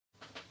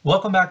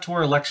Welcome back to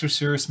our lecture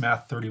series,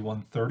 Math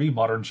 3130,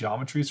 Modern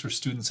Geometries for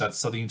students at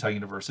Southern Utah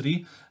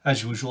University.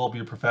 As usual, I'll be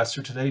your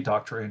professor today,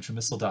 Dr. Andrew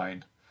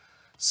Misseldine.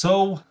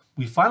 So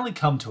we finally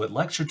come to it,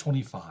 Lecture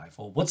 25.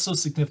 Well, what's so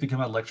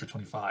significant about Lecture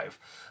 25?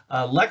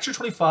 Lecture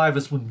 25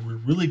 is when we're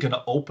really going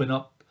to open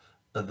up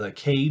the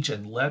cage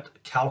and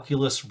let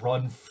calculus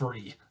run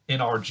free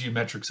in our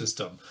geometric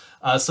system.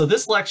 So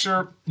this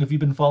lecture, if you've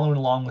been following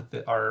along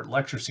with our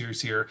lecture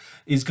series here,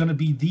 is going to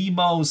be the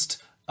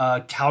most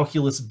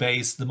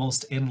calculus-based, the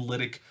most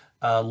analytic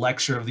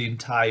lecture of the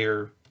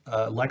entire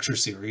lecture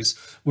series,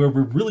 where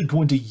we're really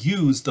going to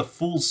use the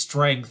full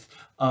strength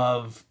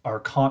of our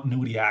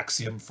continuity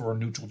axiom for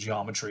neutral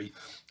geometry.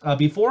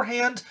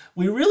 Beforehand,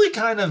 we really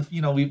kind of,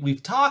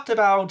 we've talked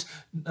about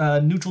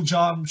neutral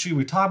geometry,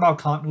 we've talked about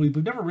continuity, but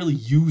we've never really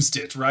used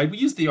it, right? We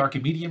use the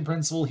Archimedean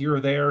principle here or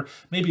there,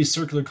 maybe a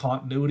circular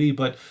continuity,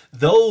 but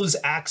those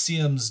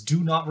axioms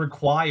do not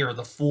require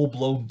the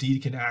full-blown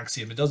Dedekind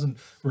axiom. It doesn't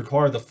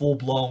require the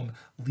full-blown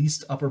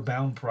least upper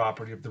bound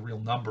property of the real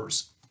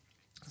numbers.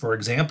 For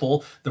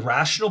example, the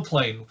rational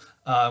plane,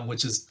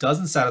 which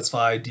doesn't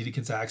satisfy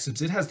Dedekind's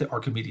axioms, it has the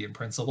Archimedean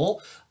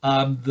principle.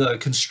 The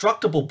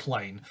constructible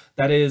plane,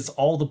 that is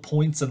all the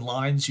points and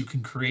lines you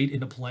can create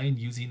in a plane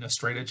using a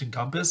straight edge and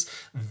compass,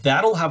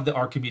 that'll have the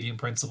Archimedean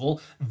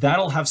principle.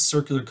 That'll have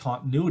circular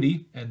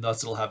continuity, and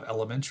thus it'll have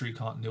elementary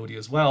continuity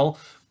as well,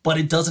 but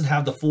it doesn't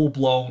have the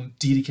full-blown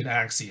Dedekind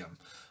axiom.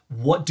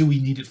 What do we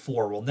need it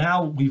for? Well,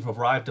 now we've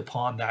arrived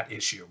upon that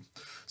issue.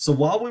 So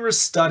while we were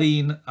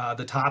studying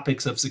the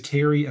topics of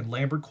Zachary and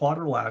Lambert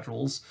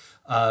quadrilaterals,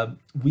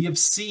 we have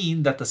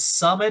seen that the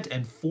summit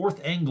and fourth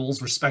angles,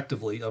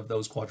 respectively, of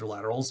those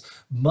quadrilaterals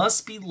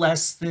must be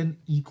less than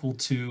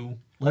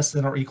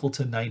or equal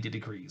to 90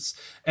 degrees.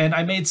 And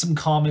I made some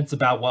comments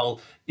about,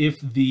 well,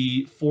 if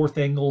the fourth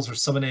angles or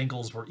summit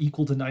angles were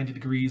equal to 90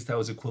 degrees, that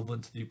was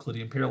equivalent to the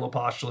Euclidean parallel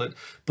postulate.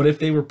 But if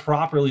they were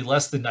properly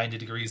less than 90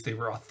 degrees, they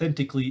were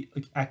authentically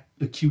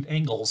acute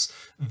angles,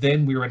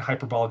 then we were in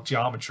hyperbolic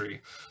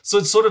geometry. So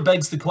it sort of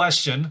begs the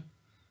question,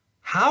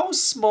 how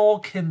small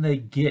can they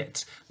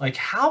get? Like,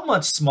 how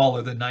much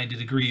smaller than 90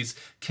 degrees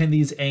can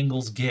these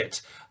angles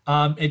get?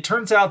 It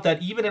turns out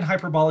that even in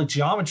hyperbolic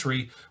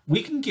geometry,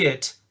 we can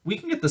get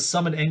the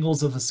summit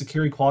angles of a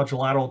Zachary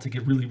quadrilateral to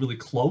get really, really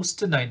close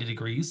to 90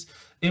 degrees.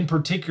 In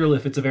particular,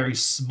 if it's a very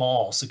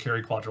small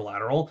Zachary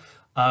quadrilateral,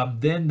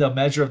 then the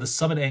measure of the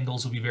summit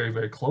angles will be very,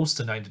 very close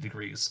to 90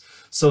 degrees.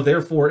 So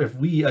therefore, if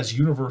we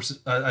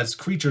as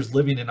creatures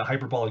living in a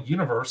hyperbolic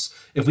universe,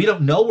 if we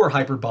don't know we're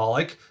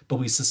hyperbolic, but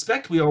we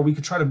suspect we are, we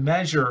could try to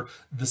measure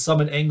the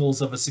summit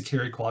angles of a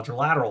Zachary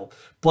quadrilateral.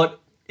 But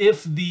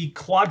if the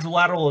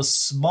quadrilateral is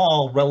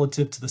small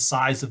relative to the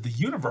size of the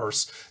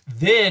universe,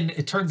 then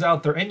it turns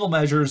out their angle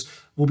measures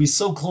will be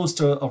so close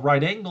to a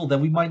right angle that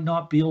we might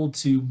not be able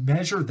to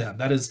measure them.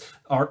 That is,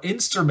 our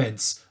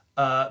instruments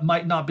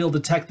might not be able to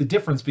detect the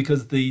difference,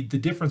 because the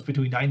difference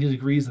between 90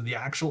 degrees and the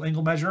actual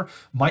angle measure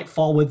might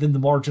fall within the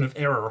margin of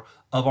error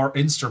of our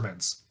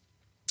instruments.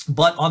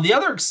 But on the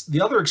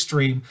other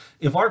extreme,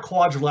 if our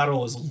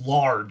quadrilateral is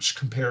large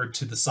compared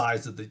to the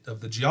size of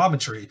the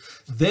geometry,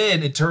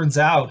 then it turns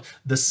out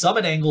the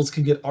summit angles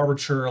can get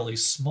arbitrarily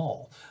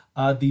small.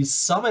 These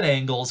summit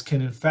angles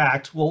can, in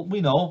fact, well, we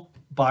know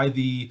by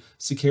the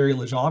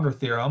Zachary-Legendre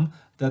theorem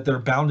that they're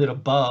bounded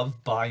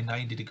above by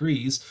 90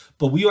 degrees,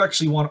 but we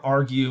actually want to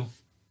argue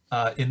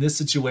in this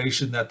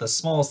situation that the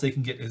smallest they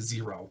can get is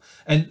 0.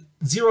 And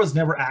 0 is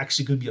never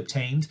actually going to be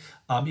obtained.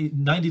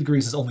 90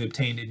 degrees is only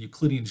obtained in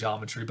Euclidean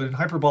geometry, but in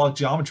hyperbolic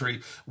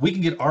geometry, we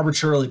can get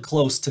arbitrarily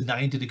close to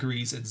 90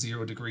 degrees and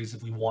 0 degrees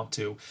if we want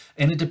to.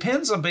 And it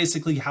depends on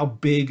basically how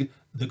big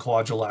the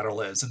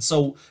quadrilateral is. And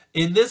so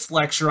in this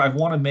lecture, I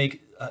want to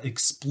make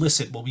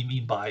explicit what we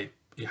mean by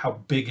how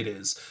big it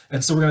is.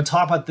 And so we're going to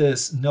talk about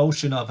this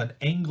notion of an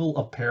angle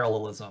of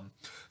parallelism.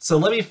 So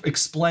let me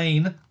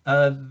explain.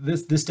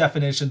 This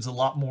definition is a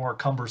lot more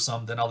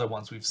cumbersome than other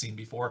ones we've seen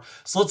before.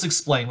 So let's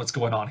explain what's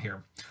going on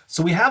here.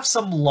 So we have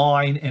some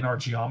line in our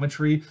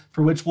geometry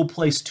for which we'll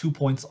place 2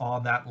 points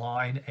on that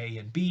line, A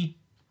and B.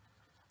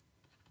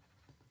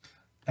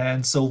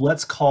 And so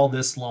let's call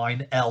this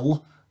line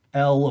L.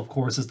 L, of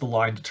course, is the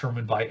line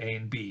determined by A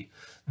and B.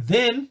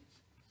 Then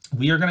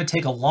we are going to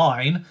take a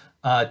line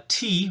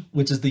T,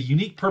 which is the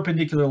unique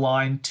perpendicular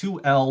line to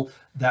L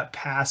that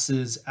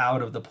passes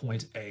out of the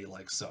point A,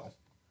 like so.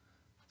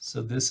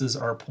 So this is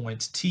our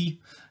point T,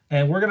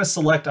 and we're going to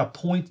select a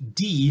point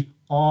D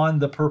on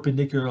the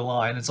perpendicular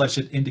line, and so I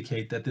should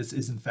indicate that this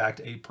is in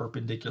fact a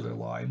perpendicular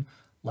line,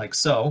 like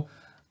so.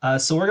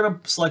 So we're going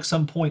to select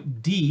some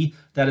point D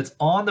that is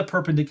on the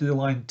perpendicular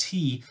line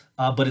T,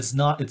 but it's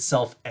not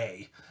itself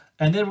A.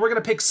 And then we're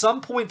going to pick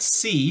some point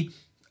C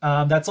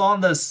that's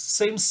on the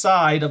same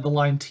side of the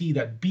line T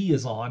that B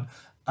is on.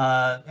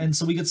 And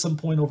so we get some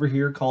point over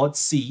here, call it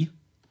C.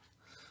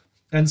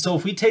 And so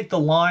if we take the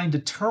line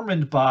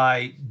determined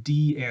by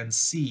D and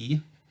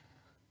C,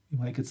 you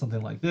might get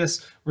something like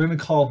this. We're going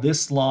to call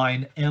this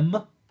line M,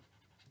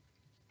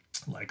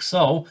 like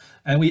so.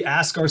 And we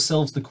ask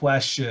ourselves the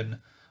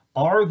question,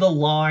 Are the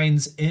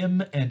lines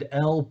M and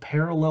L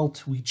parallel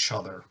to each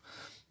other?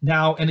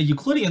 Now, in a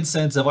Euclidean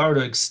sense, if I were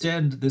to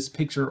extend this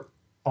picture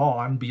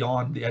on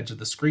beyond the edge of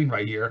the screen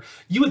right here,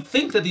 you would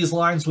think that these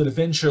lines would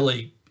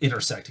eventually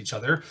intersect each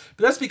other,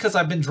 but that's because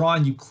I've been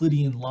drawing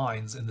Euclidean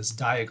lines in this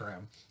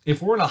diagram.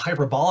 If we're in a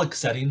hyperbolic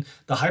setting,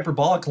 the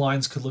hyperbolic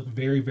lines could look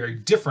very, very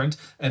different,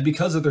 and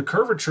because of their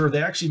curvature,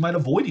 they actually might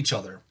avoid each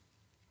other.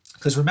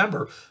 Because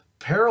remember,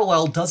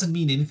 parallel doesn't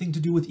mean anything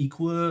to do with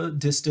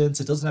equidistance.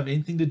 It doesn't have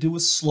anything to do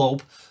with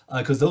slope,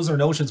 because those are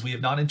notions we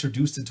have not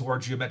introduced into our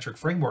geometric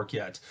framework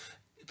yet.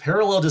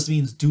 Parallel just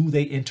means, do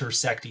they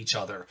intersect each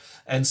other?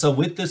 And so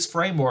with this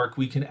framework,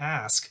 we can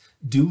ask,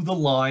 do the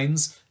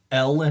lines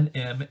L and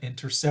M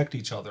intersect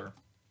each other?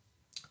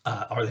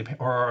 Are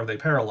they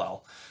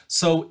parallel?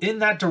 So in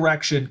that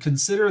direction,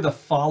 consider the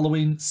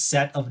following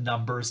set of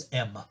numbers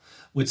M,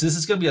 which this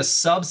is going to be a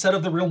subset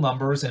of the real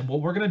numbers. And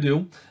what we're going to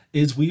do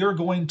is we are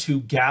going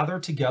to gather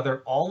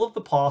together all of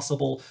the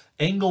possible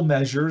angle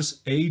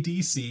measures, A,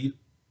 D, C,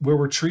 where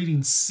we're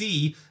treating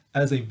C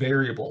as a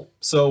variable.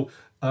 So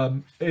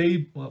well,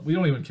 we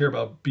don't even care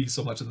about B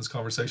so much in this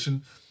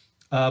conversation.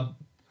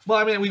 Well,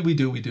 I mean, we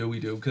do,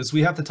 because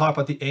we have to talk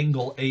about the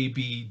angle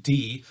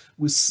ABD,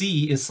 with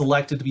C is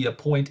selected to be a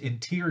point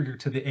interior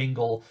to the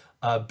angle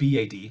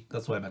BAD.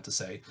 That's what I meant to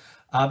say.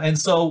 And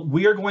so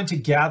we are going to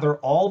gather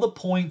all the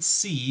points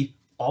C,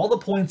 all the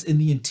points in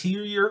the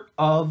interior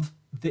of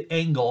the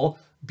angle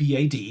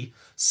BAD,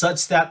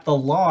 such that the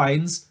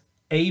lines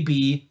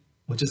AB,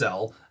 which is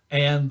L,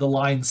 and the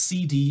line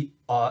CD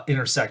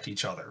intersect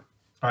each other.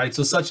 All right,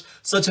 so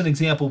such an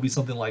example would be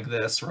something like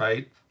this,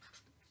 right?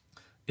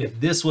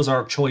 If this was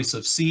our choice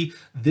of C,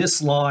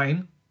 this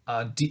line,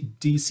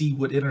 DC,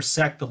 would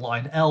intersect the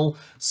line L.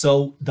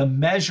 So the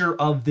measure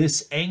of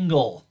this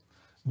angle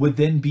would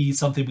then be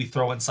something we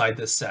throw inside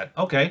this set.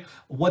 Okay,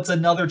 what's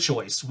another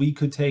choice? We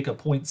could take a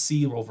point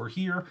C over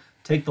here,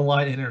 take the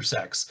line, it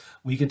intersects.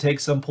 We could take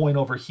some point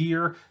over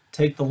here,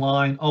 take the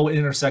line, oh, it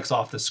intersects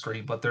off the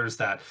screen, but there's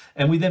that.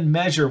 And we then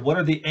measure what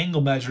are the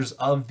angle measures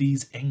of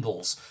these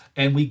angles.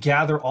 And we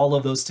gather all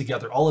of those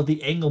together, all of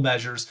the angle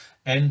measures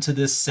into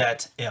this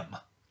set M.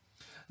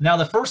 Now,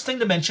 the first thing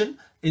to mention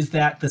is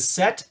that the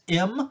set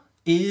M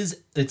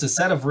it's a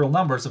set of real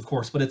numbers, of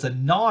course, but it's a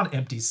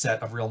non-empty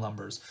set of real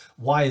numbers.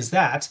 Why is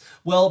that?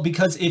 Well,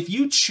 because if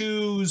you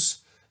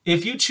choose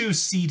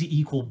C to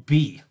equal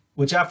B,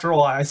 which after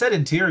all, I said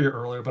interior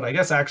earlier, but I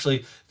guess actually,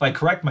 if I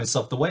correct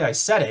myself, the way I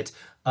said it,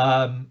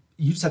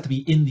 you just have to be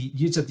in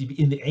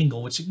the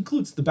angle, which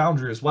includes the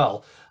boundary as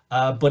well.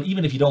 But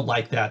even if you don't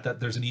like that,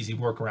 there's an easy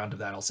workaround of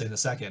that, I'll say in a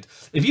second.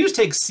 If you just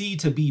take C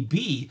to be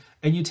B,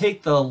 and you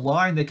take the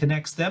line that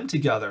connects them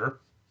together,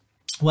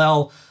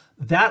 well,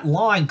 that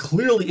line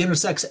clearly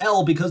intersects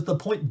L because the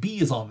point B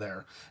is on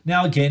there.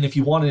 Now, again, if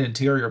you want an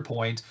interior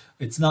point,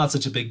 it's not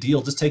such a big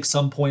deal. Just take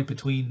some point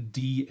between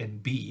D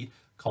and B,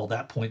 call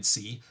that point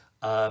C.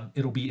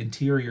 It'll be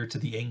interior to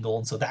the angle,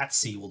 and so that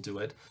C will do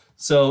it.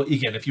 So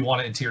again, if you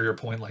want an interior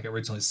point, like I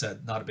originally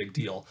said, not a big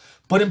deal.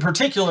 But in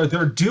particular,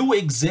 there do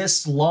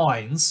exist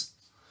lines,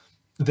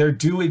 there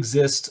do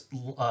exist,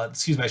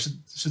 excuse me, I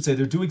should say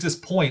there do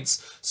exist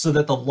points so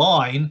that the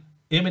line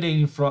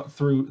emanating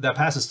through that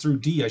passes through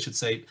D, I should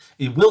say,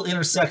 it will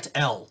intersect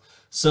L.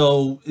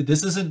 So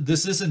this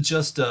isn't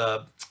just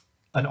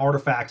an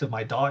artifact of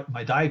my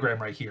diagram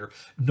right here.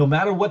 No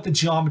matter what the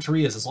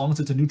geometry is, as long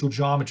as it's a neutral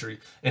geometry,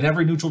 in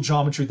every neutral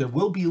geometry, there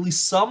will be at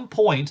least some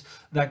point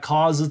that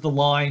causes the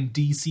line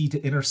DC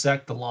to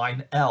intersect the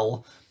line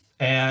L.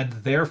 And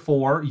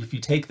therefore, if you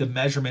take the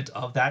measurement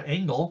of that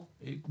angle,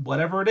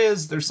 whatever it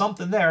is, there's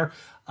something there,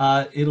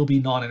 it'll be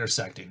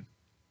non-intersecting.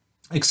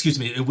 Excuse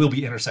me, it will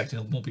be intersecting,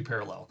 it won't be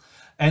parallel.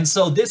 And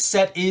so this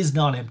set is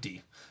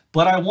non-empty.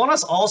 But I want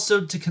us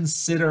also to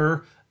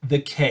consider the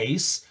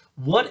case,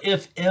 what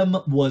if M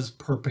was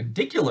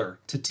perpendicular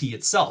to T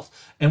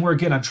itself? And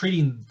I'm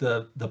treating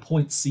the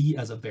point C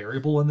as a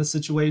variable in this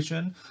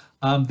situation.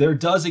 There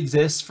does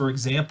exist, for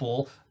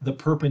example, the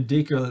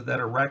perpendicular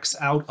that erects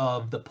out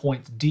of the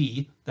point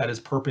D that is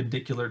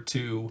perpendicular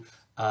to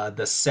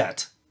the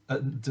set,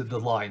 to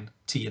the line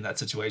T in that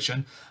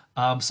situation.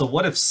 So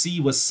what if C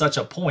was such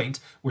a point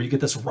where you get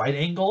this right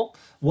angle?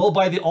 Well,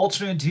 by the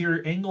alternate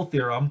interior angle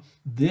theorem,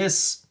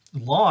 this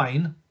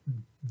line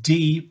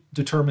D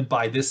determined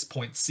by this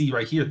point C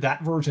right here,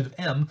 that version of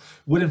M,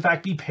 would in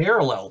fact be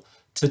parallel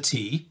to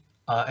T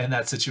in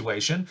that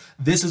situation.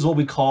 This is what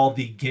we call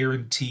the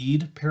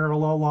guaranteed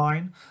parallel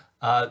line.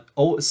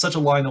 Such a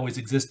line always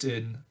exists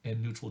in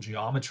neutral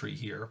geometry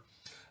here.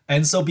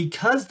 And so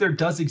because there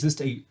does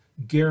exist a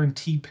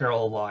guaranteed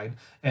parallel line,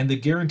 and the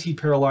guaranteed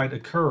parallel line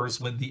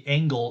occurs when the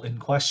angle in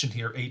question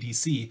here,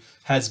 ADC,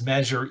 has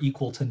measure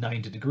equal to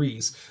 90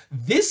 degrees.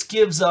 This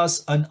gives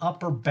us an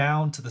upper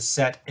bound to the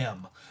set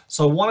M.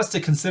 So I want us to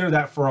consider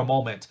that for a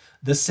moment.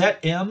 The set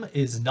M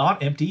is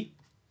not empty.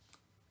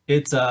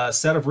 It's a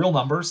set of real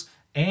numbers,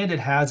 and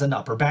it has an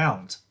upper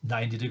bound,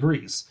 90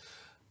 degrees.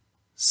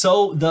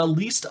 So the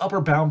least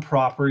upper bound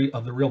property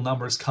of the real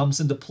numbers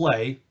comes into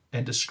play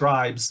and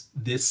describes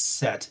this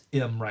set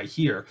M right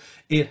here.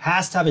 It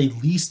has to have a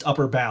least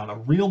upper bound, a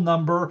real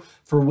number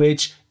for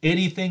which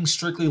anything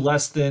strictly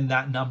less than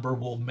that number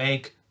will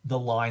make the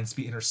lines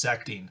be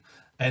intersecting.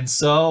 And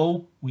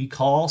so we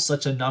call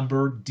such a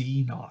number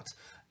D naught.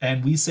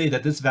 And we say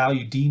that this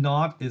value D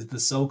naught is the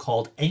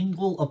so-called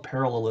angle of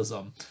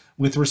parallelism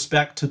with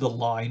respect to the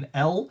line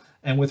L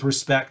and with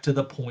respect to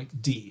the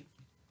point D.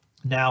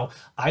 Now,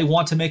 I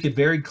want to make it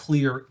very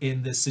clear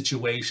in this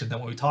situation that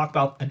when we talk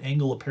about an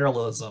angle of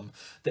parallelism,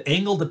 the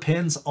angle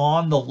depends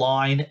on the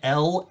line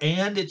L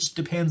and it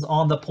depends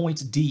on the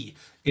point D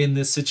in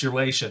this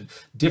situation.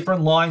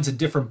 Different lines and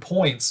different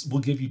points will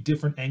give you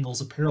different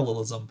angles of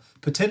parallelism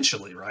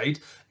potentially, right?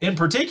 In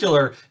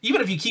particular, even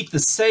if you keep the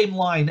same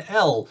line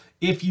L,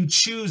 if you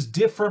choose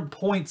different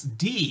points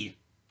D,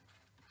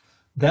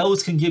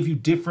 those can give you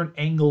different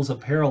angles of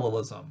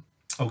parallelism.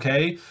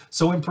 Okay,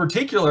 so in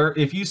particular,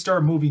 if you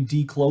start moving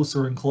D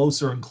closer and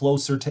closer and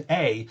closer to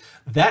A,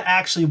 that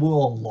actually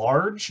will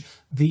enlarge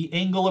the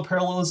angle of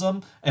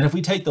parallelism. And if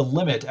we take the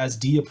limit as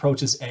D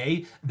approaches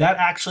A, that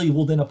actually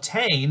will then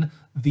obtain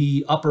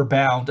the upper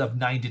bound of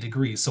 90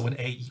 degrees. So when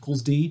A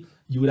equals D,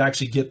 you would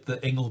actually get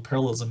the angle of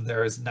parallelism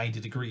there as 90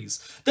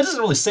 degrees. That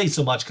doesn't really say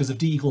so much because if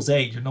D equals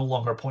A, you're no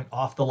longer a point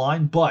off the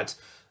line, but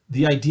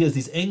the idea is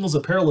these angles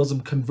of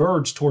parallelism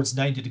converge towards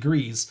 90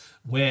 degrees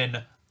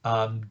when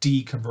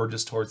D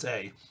converges towards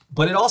A.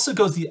 But it also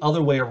goes the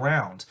other way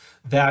around,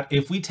 that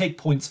if we take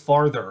points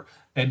farther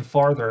and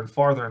farther and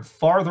farther and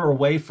farther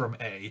away from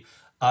A,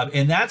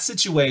 in that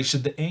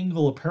situation, the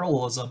angle of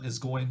parallelism is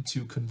going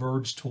to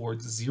converge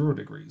towards 0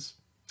 degrees.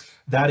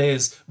 That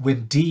is,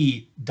 when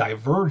D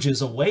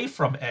diverges away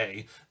from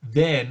A,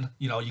 then,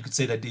 you could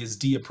say that as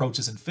D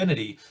approaches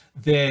infinity,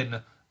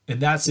 then in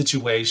that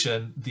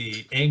situation,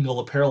 the angle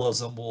of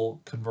parallelism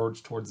will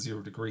converge towards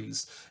 0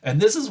 degrees. And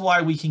this is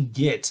why we can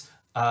get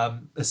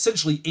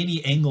essentially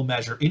any angle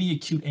measure, any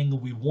acute angle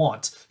we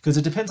want, because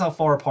it depends how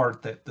far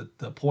apart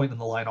the point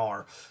and the line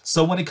are.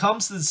 So when it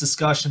comes to this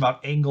discussion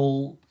about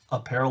angle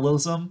of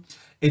parallelism,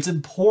 it's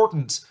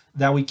important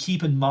that we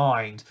keep in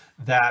mind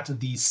that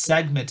the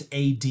segment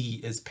AD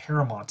is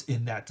paramount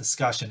in that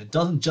discussion. It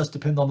doesn't just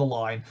depend on the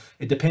line,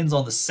 it depends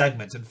on the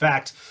segment. In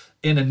fact,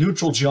 in a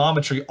neutral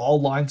geometry,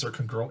 all lines are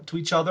congruent to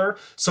each other.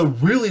 So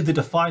really the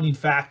defining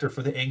factor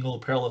for the angle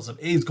of parallelism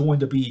is going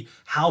to be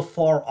how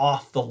far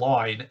off the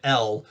line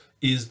L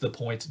is the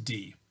point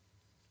D.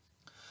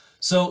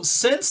 So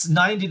since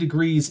 90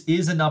 degrees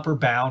is an upper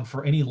bound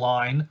for any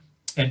line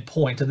and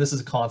point, and this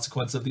is a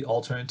consequence of the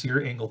alternate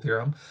interior angle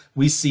theorem,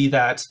 we see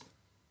that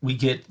we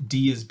get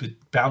D is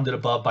bounded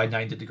above by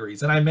 90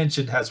 degrees. And I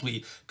mentioned as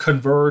we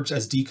converge,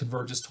 as D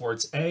converges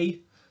towards A,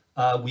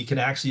 we can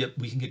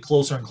get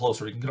closer and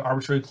closer. We can get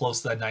arbitrarily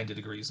close to that 90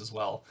 degrees as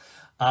well.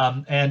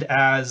 And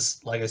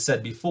as, like I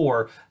said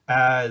before,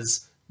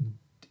 as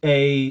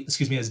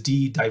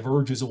D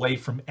diverges away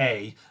from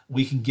A,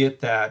 we can get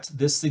that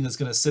this thing is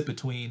going to sit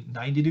between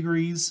 90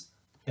 degrees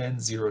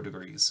and 0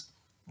 degrees,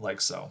 like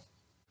so.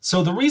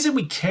 So the reason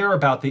we care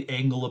about the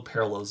angle of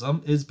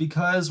parallelism is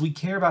because we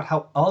care about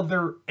how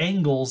other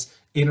angles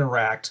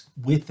interact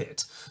with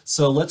it.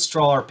 So let's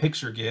draw our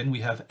picture again. We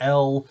have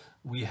L,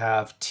 we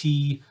have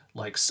T,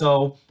 like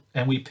so,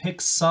 and we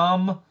pick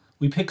some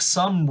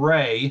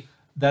ray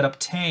that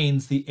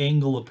obtains the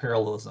angle of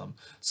parallelism.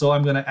 So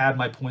I'm going to add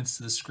my points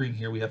to the screen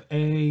here. We have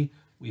A,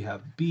 we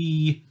have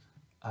B,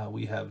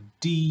 we have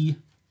D.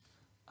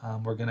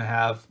 We're going to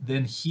have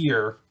then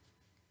here,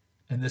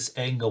 and this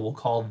angle, we'll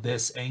call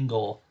this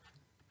angle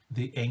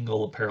the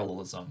angle of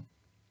parallelism.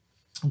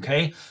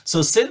 Okay,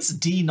 so since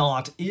D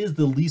naught is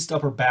the least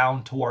upper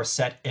bound to our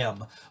set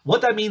M,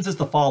 what that means is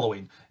the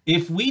following.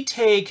 If we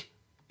take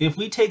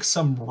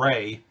some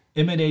ray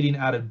emanating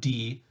out of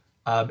D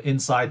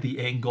inside the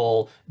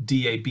angle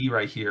DAB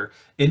right here,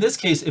 in this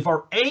case, if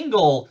our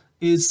angle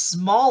is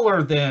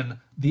smaller than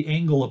the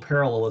angle of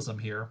parallelism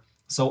here,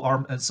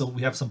 so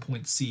we have some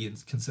point C in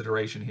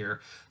consideration here.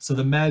 So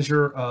the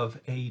measure of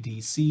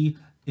ADC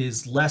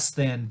is less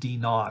than D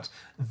naught.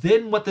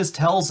 Then what this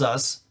tells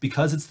us,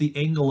 because it's the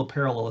angle of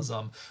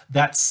parallelism,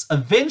 that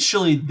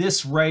eventually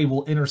this ray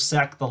will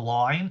intersect the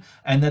line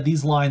and that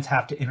these lines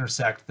have to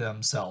intersect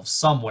themselves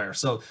somewhere.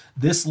 So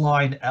this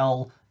line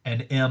L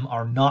and M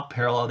are not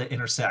parallel to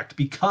intersect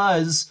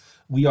because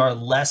we are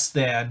less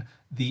than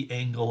the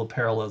angle of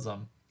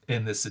parallelism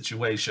in this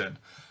situation.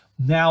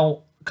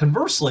 Now,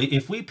 conversely,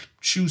 if we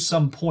choose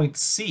some point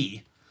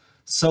C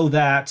so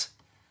that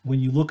when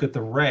you look at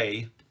the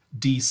ray,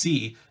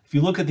 DC, if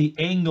you look at the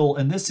angle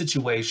in this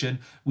situation,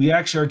 we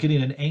actually are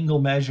getting an angle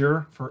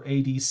measure for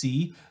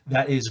ADC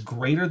that is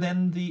greater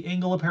than the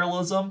angle of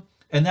parallelism.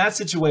 In that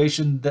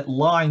situation, that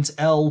lines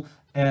L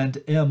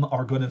and M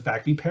are going to in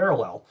fact be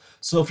parallel.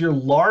 So if you're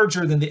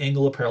larger than the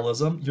angle of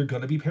parallelism, you're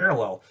going to be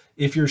parallel.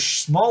 If you're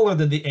smaller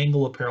than the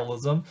angle of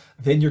parallelism,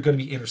 then you're going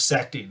to be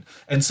intersecting.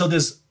 And so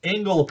this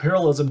angle of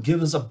parallelism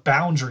gives us a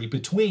boundary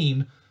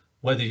between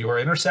whether you are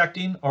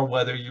intersecting or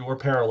whether you are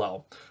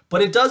parallel.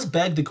 But it does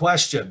beg the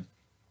question,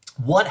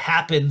 what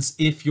happens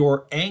if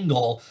your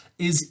angle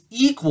is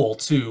equal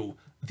to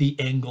the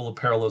angle of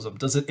parallelism?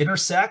 Does it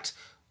intersect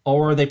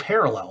or are they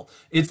parallel?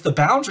 It's the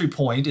boundary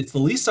point, it's the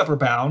least upper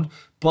bound,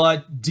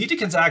 but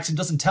Dedekind's axiom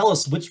doesn't tell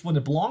us which one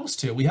it belongs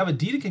to. We have a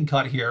Dedekind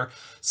cut here,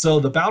 so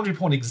the boundary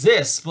point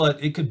exists,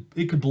 but it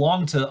could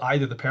belong to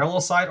either the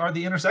parallel side or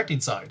the intersecting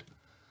side.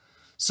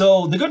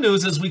 So the good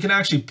news is we can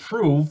actually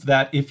prove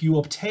that if you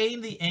obtain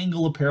the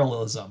angle of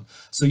parallelism,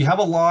 so you have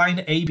a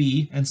line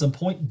AB and some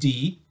point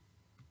D,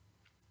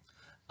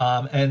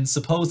 and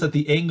suppose that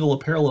the angle of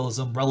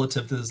parallelism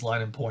relative to this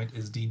line and point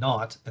is D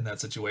naught in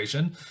that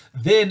situation,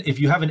 then if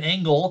you have an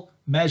angle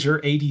measure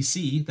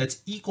ADC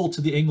that's equal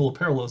to the angle of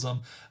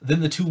parallelism,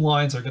 then the two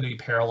lines are going to be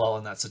parallel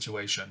in that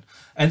situation.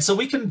 And so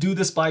we can do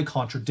this by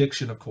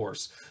contradiction, of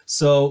course.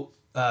 So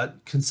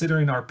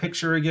considering our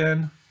picture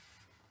again,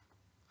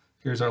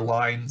 here's our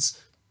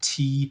lines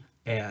T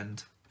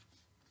and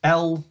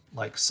L,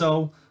 like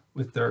so,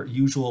 with their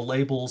usual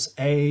labels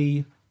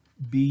A,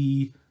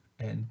 B,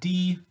 and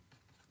D.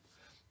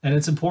 And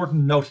it's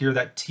important to note here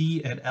that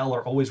T and L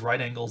are always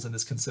right angles in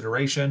this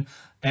consideration.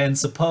 And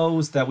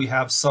suppose that we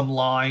have some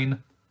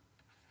line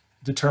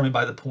determined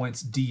by the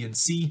points D and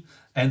C.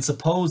 And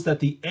suppose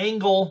that the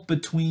angle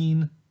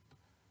between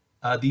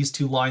these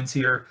two lines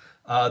here,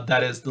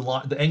 that is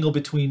the angle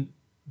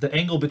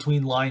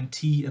between line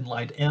T and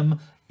line M,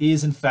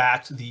 is in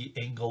fact the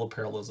angle of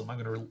parallelism.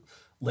 I'm going to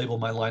label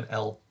my line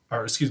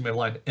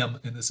line M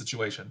in this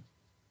situation.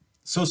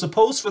 So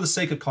suppose, for the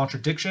sake of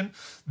contradiction,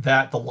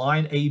 that the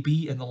line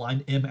AB and the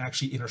line M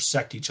actually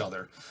intersect each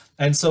other.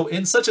 And so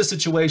in such a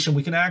situation,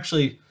 we can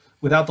actually,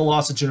 without the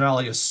loss of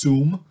generality,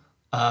 assume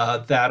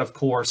that, of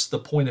course, the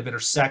point of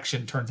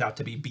intersection turns out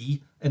to be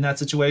B in that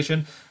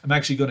situation. I'm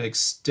actually going to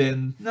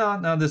extend,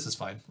 no, this is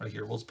fine right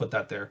here. We'll just put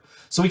that there.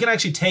 So we can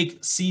actually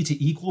take C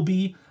to equal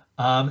B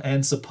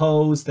and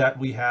suppose that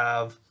we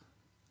have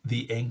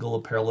the angle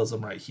of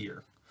parallelism right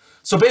here.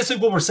 So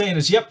basically what we're saying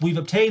is, yep, we've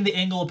obtained the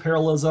angle of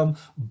parallelism,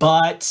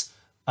 but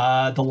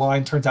the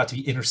line turns out to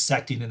be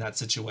intersecting in that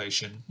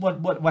situation.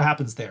 What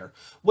happens there?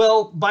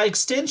 Well, by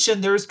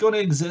extension, there's going to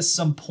exist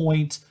some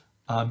point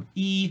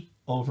E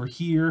over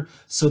here,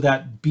 so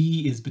that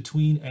B is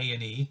between A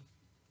and E,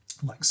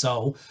 like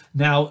so.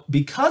 Now,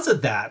 because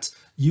of that,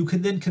 you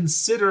can then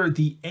consider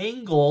the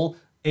angle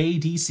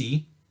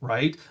ADC,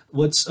 right?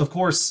 Which, of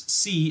course,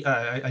 C,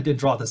 I didn't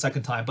draw it the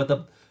second time, but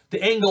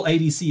the angle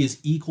ADC is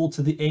equal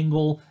to the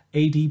angle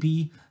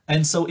ADB.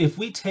 And so if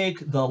we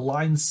take the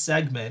line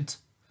segment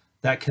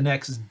that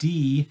connects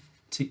D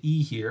to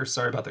E here,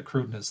 sorry about the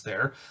crudeness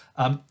there.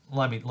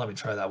 Let me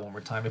try that one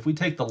more time. If we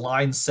take the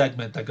line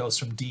segment that goes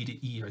from D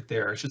to E right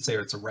there, I should say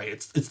it's array.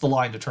 It's the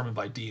line determined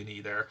by D and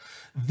E there.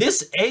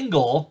 This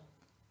angle,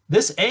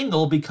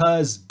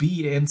 because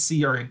B and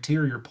C are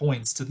interior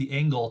points to the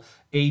angle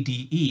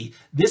ADE,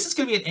 this is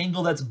going to be an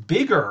angle that's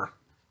bigger.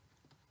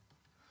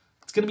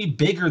 It's going to be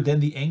bigger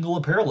than the angle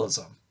of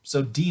parallelism.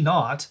 So D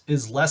naught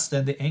is less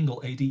than the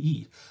angle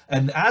ADE.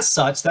 And as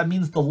such, that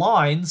means the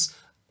lines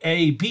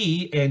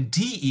AB and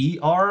DE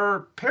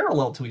are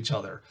parallel to each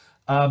other.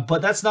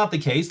 But that's not the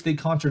case. They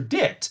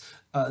contradict.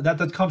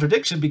 That's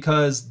contradiction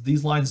because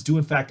these lines do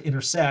in fact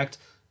intersect.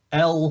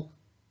 L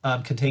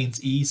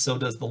contains E, so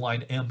does the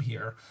line M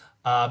here.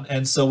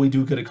 And so we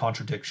do get a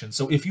contradiction.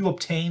 So if you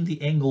obtain the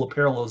angle of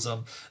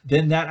parallelism,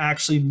 then that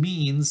actually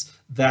means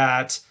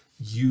that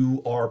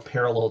you are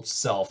parallel to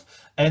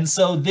self. And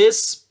so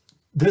this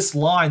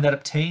line that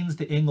obtains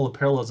the angle of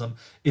parallelism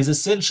is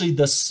essentially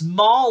the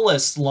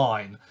smallest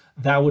line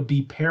that would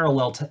be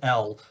parallel to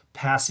L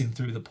passing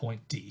through the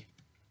point D.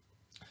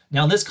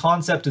 Now this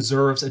concept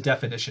deserves a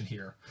definition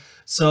here.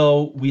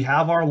 So we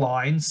have our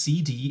line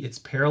CD, it's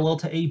parallel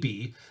to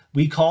AB.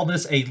 We call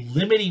this a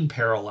limiting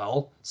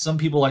parallel. Some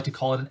people like to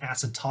call it an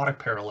asymptotic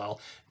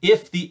parallel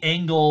if the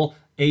angle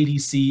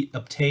ADC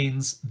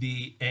obtains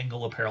the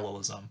angle of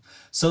parallelism.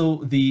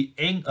 So the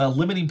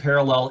limiting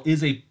parallel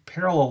is a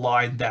parallel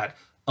line that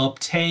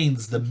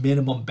obtains the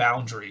minimum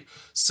boundary.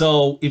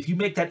 So if you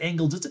make that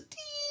angle just a teeny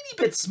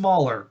bit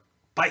smaller,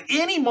 by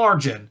any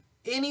margin,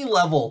 any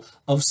level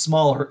of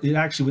smaller, it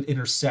actually would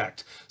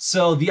intersect.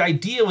 So the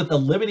idea with the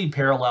limiting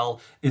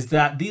parallel is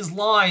that these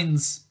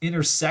lines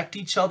intersect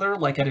each other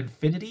like at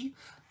infinity.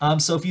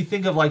 So if you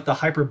think of like the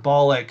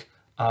hyperbolic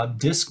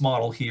disk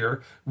model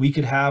here, we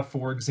could have,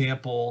 for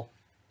example,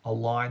 a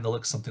line that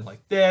looks something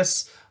like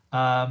this.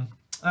 I'm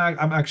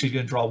actually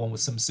going to draw one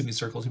with some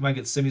semicircles. You might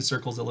get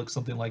semicircles that look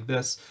something like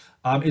this.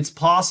 It's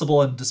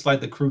possible, and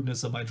despite the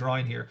crudeness of my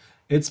drawing here,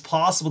 it's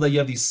possible that you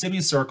have these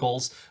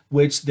semicircles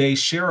which they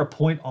share a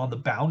point on the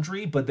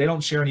boundary, but they don't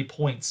share any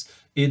points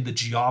in the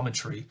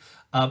geometry.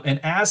 And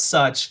as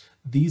such,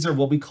 these are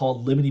what we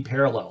call limiting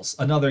parallels.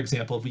 Another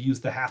example, if we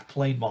use the half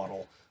plane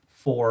model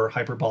for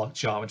hyperbolic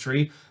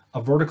geometry,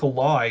 a vertical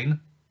line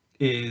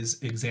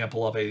is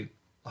example of a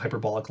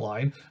hyperbolic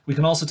line. We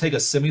can also take a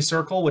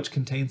semicircle which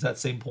contains that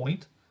same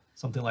point,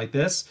 something like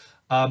this.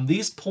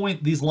 These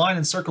line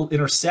and circle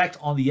intersect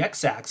on the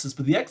x-axis,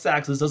 but the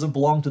x-axis doesn't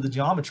belong to the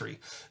geometry.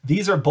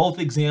 These are both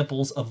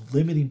examples of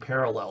limiting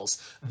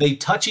parallels. They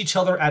touch each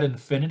other at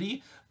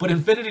infinity, but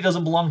infinity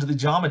doesn't belong to the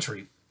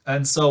geometry.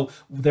 And so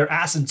they're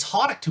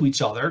asymptotic to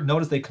each other.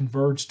 Notice they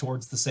converge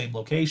towards the same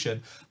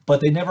location,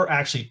 but they never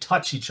actually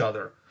touch each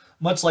other.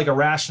 Much like a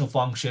rational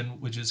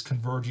function, which is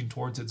converging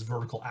towards its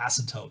vertical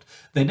asymptote.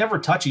 They never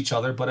touch each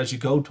other, but as you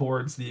go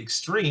towards the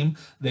extreme,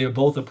 they are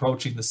both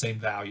approaching the same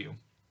value.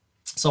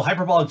 So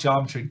hyperbolic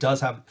geometry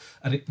does have,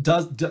 and it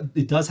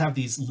does have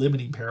these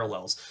limiting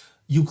parallels.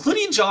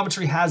 Euclidean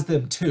geometry has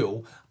them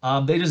too.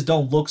 They just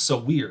don't look so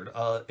weird.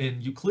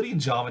 In Euclidean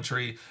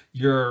geometry,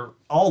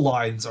 all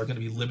lines are going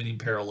to be limiting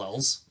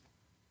parallels.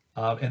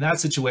 In that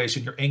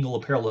situation, your angle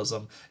of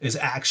parallelism is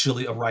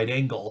actually a right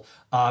angle.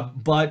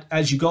 But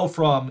as you go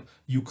from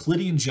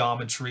Euclidean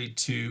geometry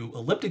to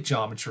elliptic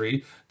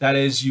geometry, that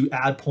is, you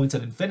add points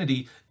at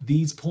infinity,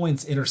 these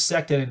points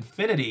intersect at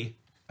infinity.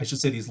 I should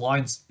say these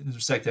lines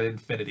intersect at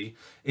infinity.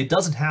 It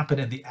doesn't happen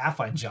in the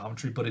affine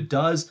geometry, but it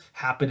does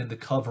happen in the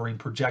covering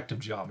projective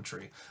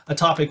geometry, a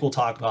topic we'll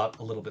talk about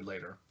a little bit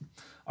later.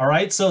 All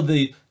right, so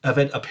if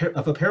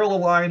a parallel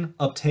line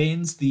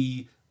obtains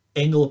the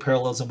angle of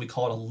parallelism, we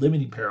call it a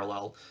limiting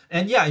parallel.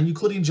 And yeah, in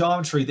Euclidean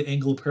geometry, the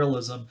angle of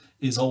parallelism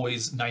is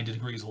always 90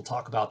 degrees. We'll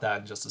talk about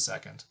that in just a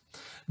second.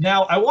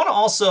 Now, I want to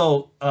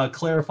also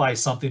clarify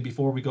something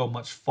before we go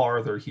much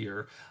farther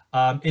here.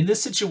 In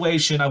this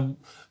situation,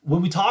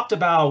 when we talked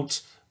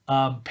about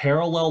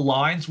parallel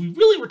lines, we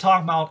really were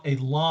talking about a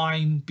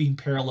line being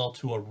parallel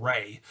to a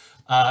ray.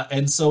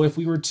 And so if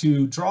we were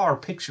to draw our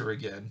picture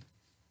again,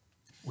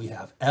 we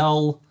have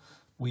L,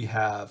 we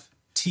have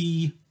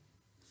T.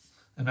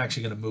 I'm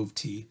actually going to move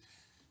T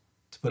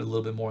to put a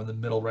little bit more in the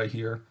middle right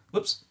here.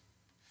 Whoops.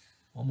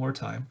 One more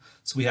time.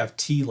 So we have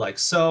T like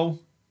so.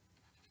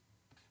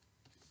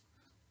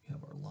 We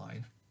have our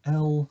line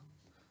L.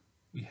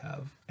 We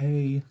have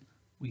A.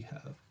 We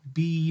have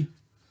B.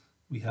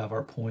 We have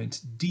our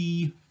point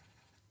D,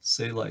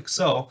 say like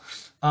so.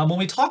 When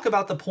we talk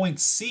about the point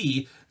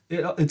C,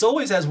 it's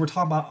always as we're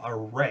talking about a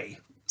ray,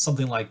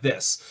 something like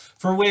this,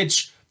 for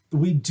which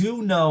we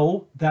do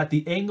know that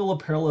the angle of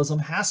parallelism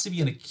has to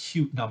be an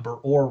acute number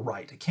or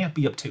right. It can't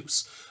be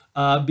obtuse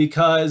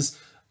because,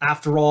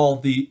 after all,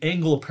 the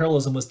angle of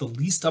parallelism was the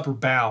least upper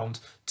bound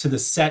to the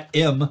set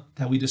M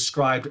that we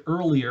described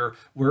earlier,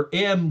 where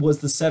M was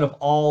the set of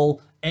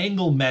all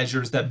angle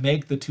measures that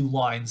make the two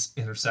lines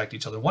intersect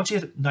each other. Once you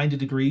hit 90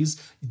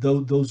 degrees,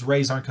 those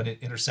rays aren't going to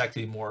intersect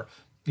anymore.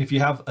 If you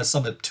have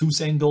some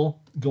obtuse angle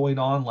going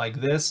on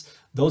like this,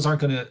 those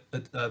aren't going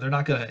to, they're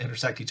not going to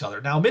intersect each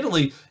other. Now,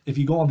 admittedly, if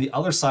you go on the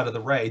other side of the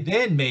ray,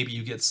 then maybe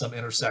you get some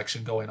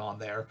intersection going on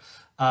there.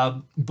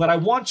 But I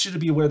want you to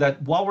be aware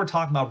that while we're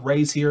talking about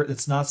rays here,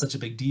 it's not such a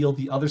big deal.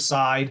 The other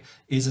side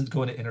isn't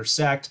going to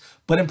intersect.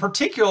 But in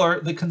particular,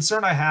 the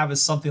concern I have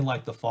is something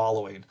like the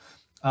following.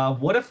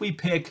 What if we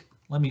pick,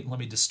 let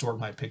me distort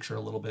my picture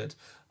a little bit.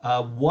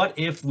 What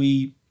if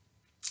we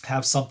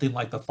have something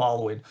like the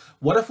following?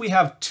 What if we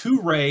have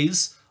two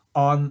rays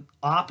on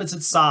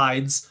opposite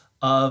sides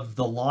of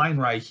the line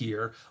right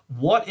here?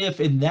 What if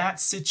in that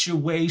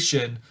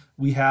situation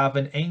we have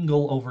an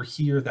angle over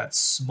here that's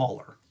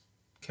smaller?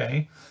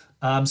 Okay,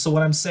 so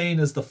what I'm saying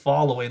is the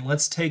following.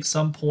 Let's take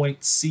some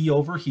point C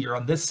over here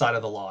on this side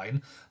of the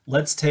line.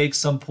 Let's take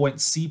some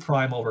point C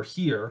prime over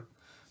here,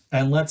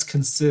 and let's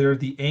consider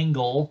the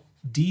angle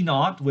D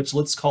naught, which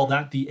let's call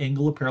that the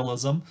angle of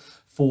parallelism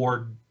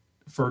for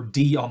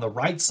D on the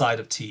right side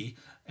of T.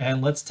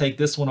 And let's take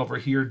this one over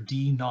here,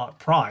 D naught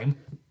prime,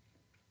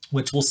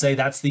 which we'll say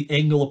that's the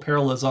angle of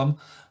parallelism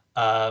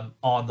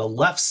on the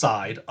left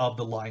side of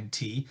the line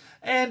T.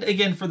 And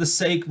again, for the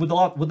sake,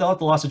 without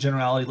the loss of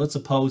generality, let's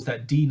suppose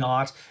that D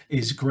naught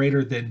is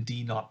greater than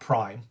D naught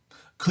prime.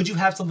 Could you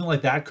have something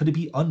like that? Could it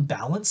be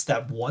unbalanced,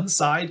 that one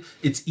side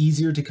it's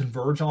easier to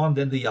converge on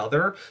than the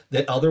other?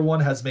 That other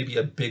one has maybe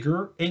a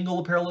bigger angle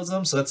of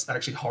parallelism, so that's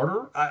actually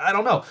harder? I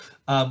don't know.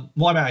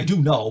 Well, I mean, I do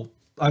know.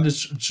 I'm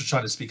just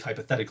trying to speak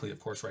hypothetically, of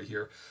course, right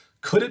here.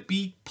 Could it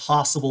be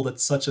possible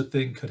that such a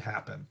thing could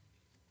happen?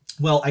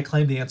 Well, I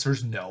claim the answer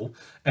is no.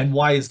 And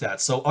why is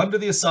that? So under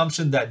the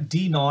assumption that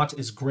D naught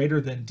is greater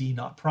than D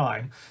naught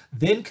prime,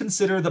 then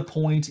consider the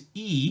point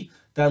E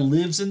that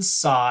lives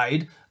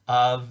inside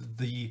of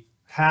the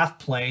half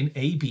plane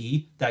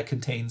AB that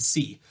contains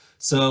C.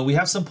 So we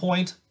have some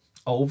point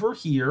over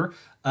here,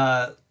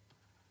 we're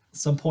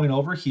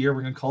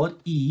going to call it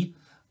E,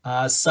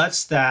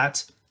 such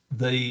that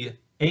the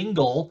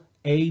angle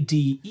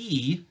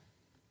ADE,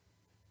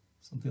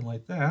 something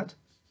like that,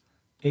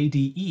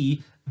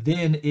 ADE,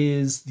 then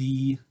is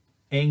the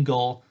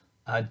angle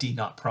D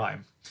naught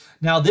prime.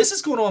 Now this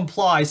is going to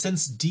imply,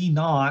 since D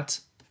naught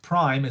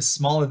prime is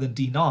smaller than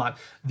D naught,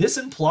 this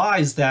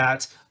implies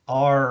that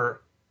our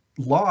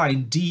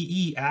line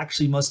DE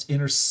actually must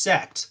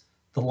intersect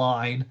the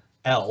line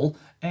L.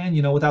 And,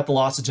 you know, without the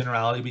loss of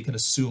generality, we can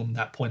assume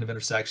that point of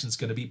intersection is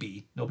going to be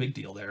B. No big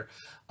deal there.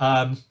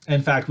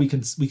 In fact, we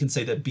can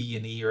say that B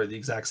and E are the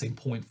exact same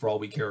point for all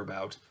we care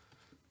about.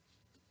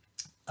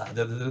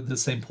 They're the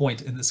same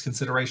point in this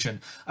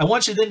consideration. I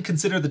want you to then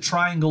consider the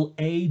triangle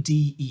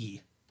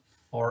ADE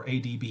or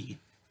ADB,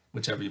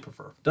 whichever you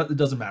prefer. It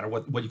doesn't matter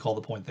what you call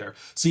the point there.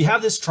 So you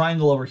have this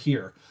triangle over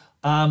here.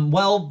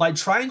 Well, by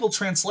triangle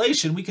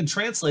translation, we can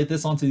translate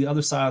this onto the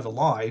other side of the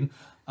line,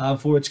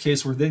 for which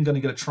case we're then going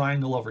to get a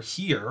triangle over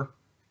here,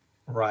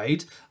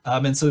 right?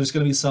 And so there's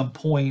going to be some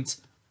point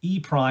E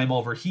prime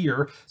over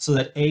here, so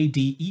that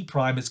ADE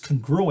prime is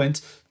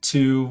congruent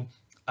to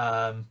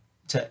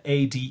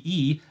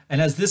ADE.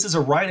 And as this is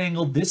a right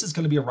angle, this is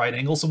going to be a right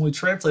angle. So when we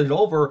translate it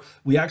over,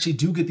 we actually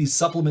do get these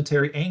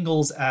supplementary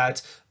angles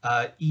at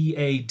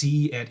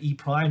EAD and E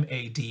prime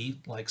AD,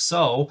 like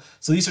so.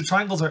 So these are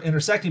triangles are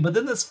intersecting, but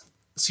then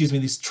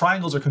these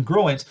triangles are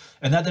congruent,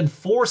 and that then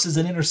forces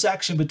an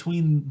intersection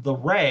between the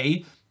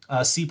ray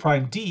C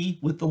prime D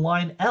with the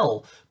line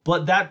L.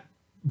 But that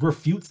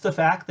refutes the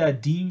fact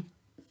that D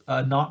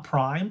naught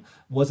prime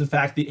was in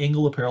fact the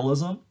angle of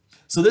parallelism.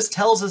 So this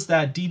tells us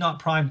that D naught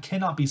prime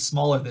cannot be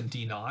smaller than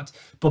D naught,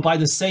 but by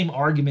the same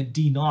argument,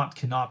 D naught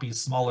cannot be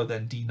smaller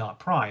than D naught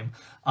prime.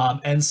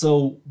 And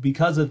so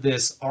because of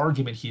this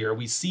argument here,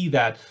 we see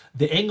that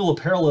the angle of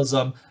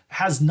parallelism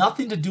has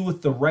nothing to do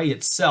with the ray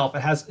itself. It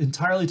has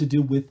entirely to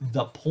do with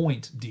the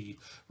point D,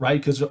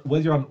 right? Because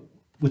whether you're on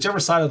whichever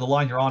side of the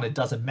line you're on, it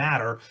doesn't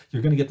matter.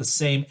 You're going to get the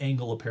same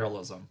angle of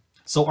parallelism.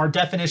 So our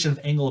definition of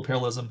angle of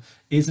parallelism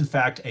is in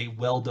fact a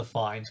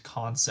well-defined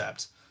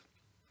concept.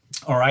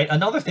 All right,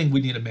 another thing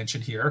we need to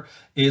mention here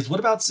is what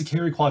about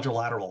Sakari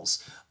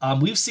quadrilaterals?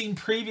 We've seen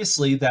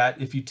previously that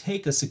if you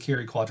take a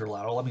Sakari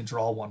quadrilateral, let me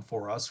draw one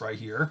for us right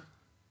here.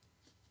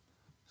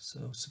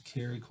 So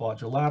Sakari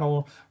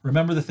quadrilateral.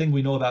 Remember, the thing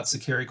we know about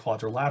Sakari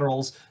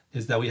quadrilaterals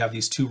is that we have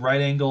these two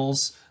right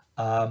angles.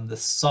 The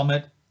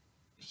summit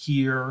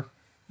here,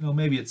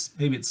 maybe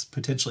it's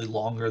potentially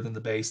longer than the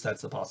base.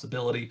 That's a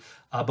possibility.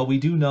 But we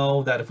do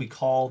know that if we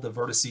call the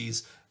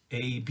vertices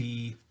A,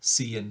 B,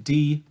 C, and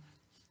D,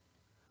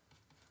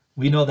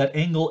 we know that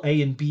angle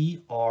A and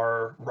B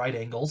are right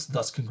angles,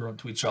 thus congruent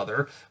to each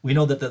other. We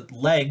know that the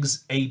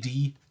legs AD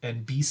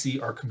and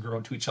BC are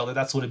congruent to each other.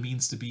 That's what it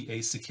means to be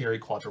a Sakari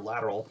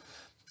quadrilateral.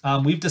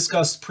 We've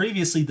discussed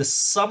previously the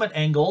summit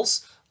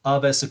angles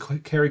of a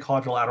Sakari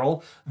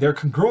quadrilateral. They're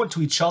congruent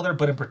to each other,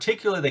 but in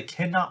particular, they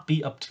cannot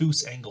be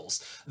obtuse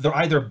angles. They're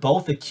either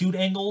both acute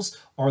angles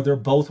or they're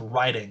both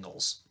right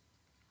angles.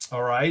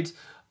 All right.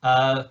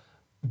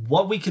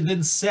 What we can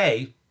then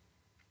say,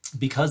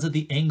 because of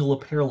the angle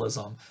of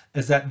parallelism,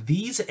 is that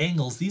these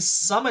angles, these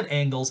summit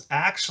angles,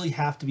 actually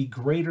have to be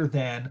greater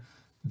than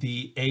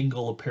the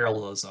angle of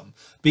parallelism.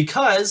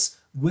 Because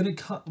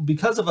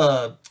of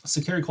a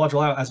Sakari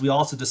quadrilateral, as we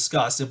also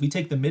discussed, if we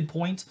take the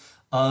midpoint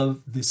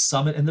of the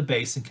summit and the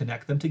base and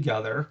connect them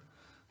together,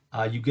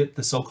 you get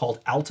the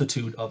so-called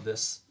altitude of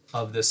this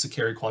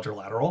Sakari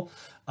quadrilateral.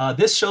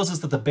 This shows us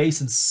that the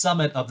base and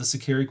summit of the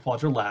Sakari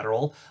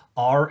quadrilateral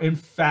are in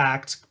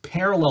fact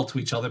parallel to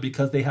each other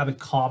because they have a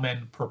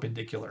common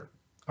perpendicular.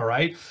 All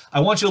right. I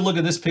want you to look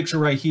at this picture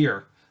right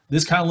here.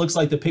 This kind of looks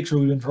like the picture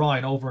we've been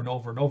drawing over and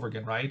over and over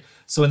again, right?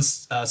 So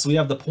so we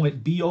have the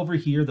point B over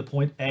here, the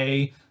point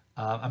A.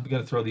 I'm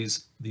going to throw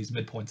these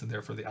midpoints in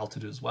there for the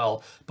altitude as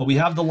well. But we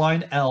have the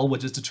line L,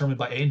 which is determined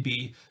by A and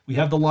B. We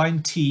have the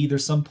line T.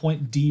 There's some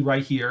point D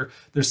right here.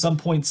 There's some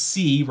point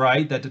C,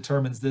 right, that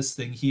determines this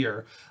thing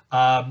here.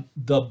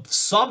 The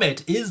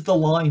summit is the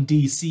line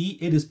DC.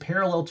 It is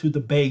parallel to the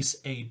base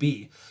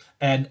AB.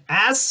 And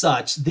as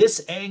such,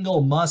 this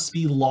angle must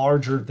be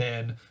larger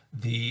than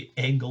the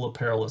angle of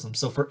parallelism.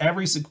 So for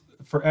every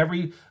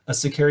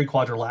Sakari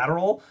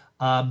quadrilateral,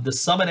 the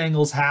summit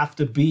angles have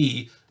to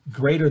be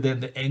greater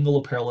than the angle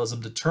of parallelism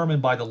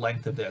determined by the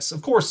length of this.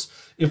 Of course,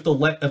 if the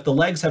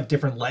legs have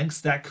different lengths,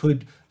 that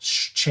could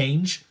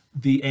change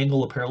the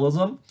angle of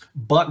parallelism,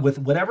 but with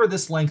whatever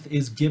this length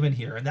is given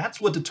here, and that's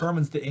what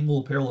determines the angle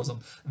of parallelism,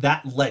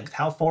 that length,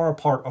 how far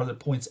apart are the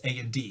points A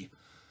and D.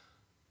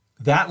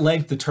 That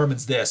length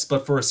determines this,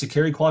 but for a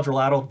Sakari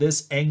quadrilateral,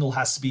 this angle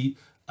has to be,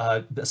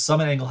 the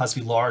summit angle has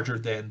to be larger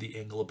than the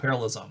angle of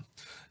parallelism.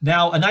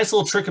 Now, a nice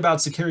little trick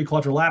about Sakari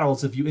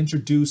quadrilaterals, if you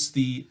introduce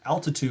the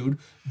altitude,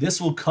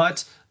 this will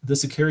cut the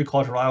Sakari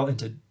quadrilateral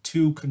into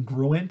two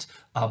congruent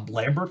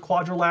Lambert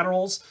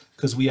quadrilaterals,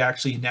 because we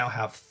actually now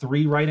have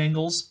three right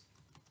angles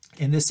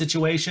in this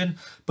situation.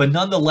 But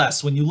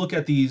nonetheless, when you look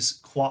at this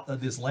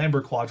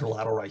Lambert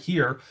quadrilateral right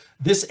here,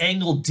 this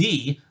angle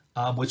D,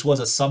 which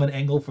was a summit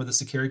angle for the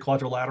Sakari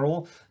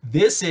quadrilateral,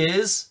 this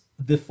is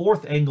the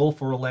fourth angle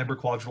for a Lambert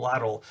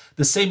quadrilateral.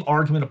 The same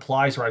argument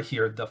applies right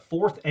here. The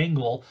fourth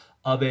angle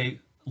of a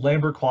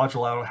Lambert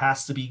quadrilateral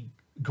has to be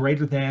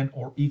greater than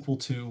or equal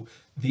to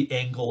the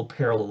angle of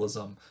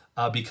parallelism,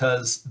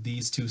 because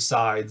these two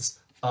sides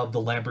of the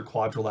Lambert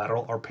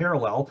quadrilateral are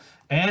parallel,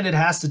 and it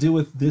has to do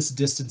with this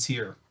distance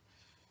here,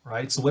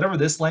 right? So whatever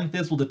this length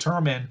is will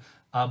determine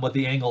what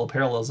the angle of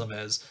parallelism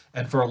is,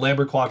 and for a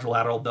Lambert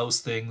quadrilateral,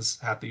 those things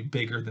have to be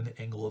bigger than the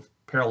angle of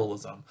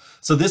parallelism.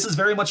 So this is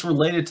very much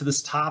related to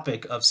this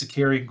topic of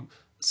Sakari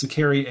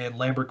and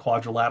Lambert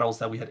quadrilaterals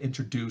that we had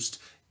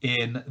introduced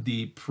in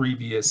the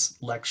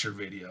previous lecture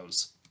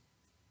videos.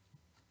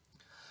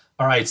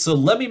 All right, so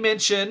let me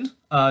mention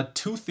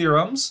two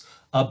theorems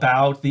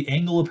about the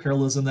angle of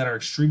parallelism that are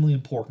extremely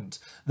important.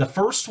 The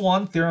first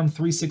one, theorem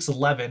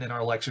 3611 in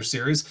our lecture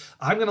series,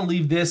 I'm going to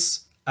leave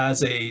this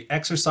as a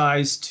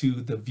exercise to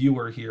the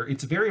viewer here.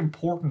 It's a very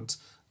important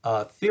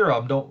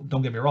theorem,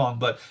 don't get me wrong,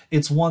 but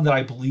it's one that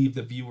I believe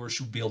the viewer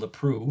should be able to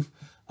prove.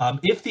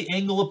 If the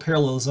angle of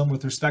parallelism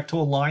with respect to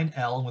a line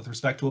L and with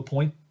respect to a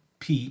point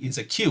P is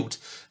acute,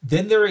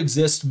 then there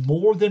exists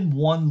more than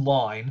one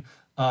line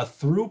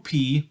through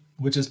P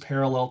which is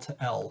parallel to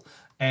L.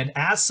 And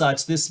as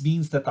such, this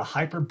means that the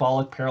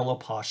hyperbolic parallel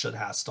postulate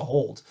has to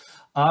hold.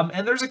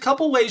 And there's a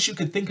couple ways you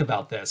could think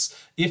about this.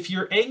 If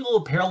your angle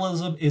of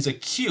parallelism is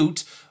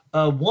acute,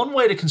 one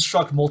way to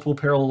construct multiple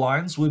parallel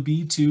lines would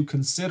be to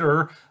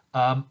consider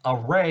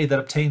a ray that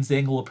obtains the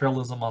angle of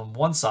parallelism on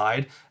one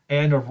side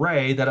and a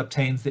ray that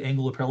obtains the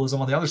angle of parallelism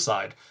on the other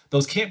side.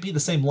 Those can't be the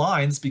same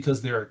lines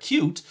because they're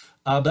acute,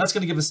 but that's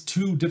going to give us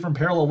two different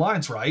parallel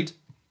lines, right?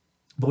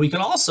 But we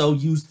can also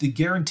use the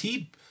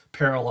guaranteed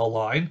parallel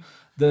line.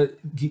 Let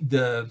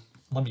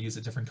me use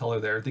a different color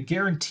there. The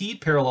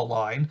guaranteed parallel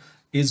line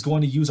is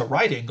going to use a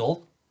right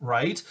angle,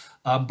 right?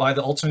 By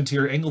the alternate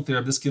interior angle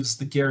theorem, this gives us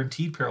the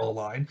guaranteed parallel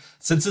line.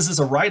 Since this is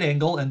a right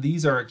angle and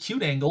these are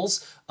acute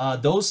angles,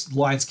 those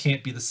lines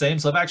can't be the same.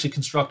 So I've actually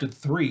constructed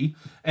three.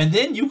 And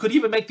then you could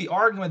even make the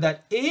argument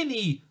that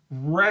any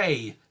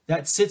ray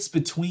that sits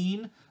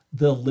between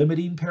the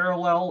limiting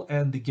parallel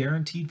and the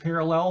guaranteed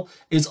parallel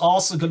is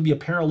also going to be a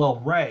parallel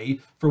ray,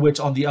 for which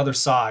on the other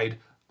side,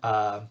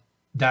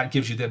 that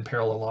gives you then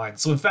parallel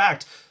lines. So in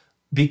fact,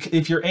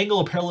 if your angle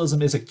of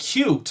parallelism is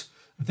acute,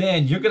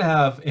 then you're going to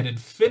have an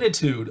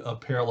infinitude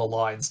of parallel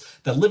lines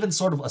that live in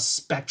sort of a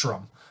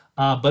spectrum.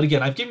 But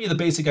again, I've given you the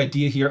basic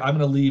idea here. I'm going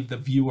to leave the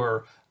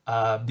viewer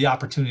the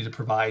opportunity to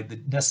provide the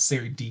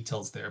necessary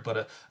details there,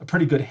 but a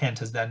pretty good hint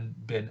has then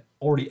been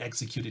already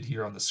executed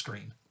here on the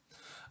screen.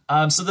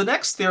 So the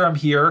next theorem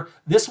here,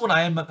 this one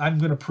I'm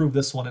going to prove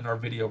this one in our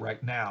video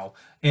right now.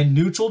 In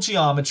neutral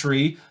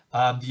geometry,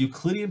 the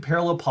Euclidean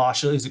parallel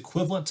postulate is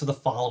equivalent to the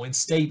following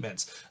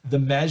statements. The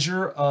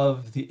measure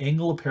of the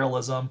angle of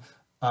parallelism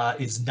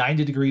is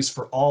 90 degrees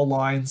for all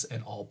lines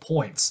and all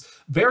points.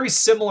 Very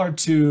similar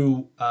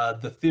to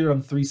the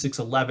theorem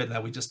 3611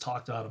 that we just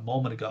talked about a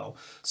moment ago.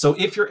 So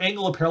if your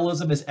angle of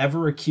parallelism is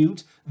ever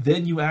acute,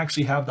 then you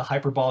actually have the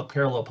hyperbolic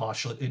parallel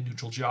postulate in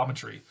neutral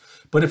geometry.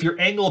 But if your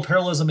angle of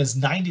parallelism is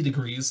 90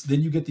 degrees,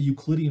 then you get the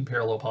Euclidean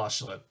parallel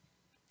postulate.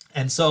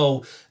 And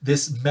so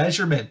this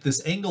measurement,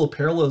 this angle of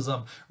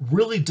parallelism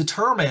really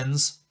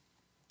determines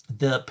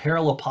the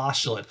parallel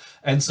postulate.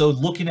 And so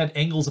looking at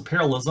angles of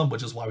parallelism,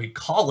 which is why we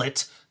call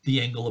it the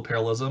angle of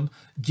parallelism,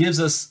 gives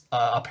us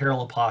a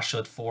parallel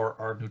postulate for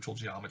our neutral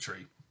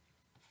geometry.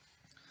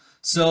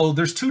 So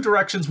there's two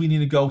directions we need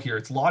to go here.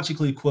 It's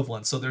logically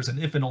equivalent. So there's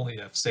an if and only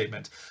if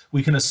statement.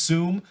 We can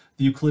assume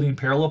the Euclidean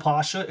parallel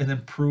postulate and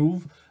then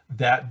prove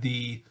that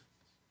the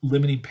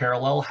limiting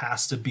parallel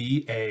has to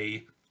be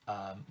a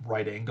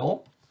right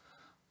angle.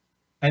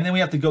 And then we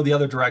have to go the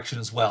other direction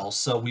as well.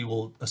 So we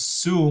will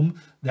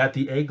assume that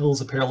the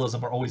angles of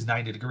parallelism are always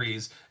 90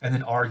 degrees and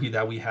then argue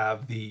that we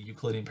have the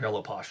Euclidean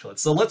parallel postulate.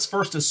 So let's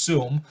first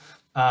assume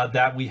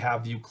that we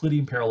have the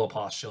Euclidean parallel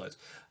postulate.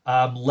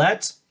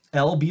 Let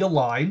L be a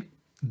line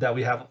that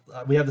we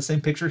have the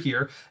same picture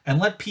here, and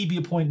let P be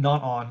a point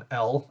not on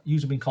L.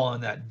 Usually been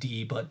calling that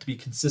D, but to be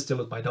consistent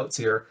with my notes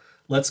here,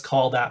 let's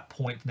call that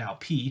point now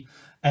P.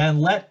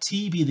 And let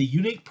T be the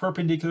unique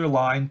perpendicular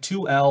line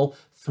to L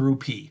through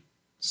P.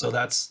 So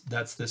that's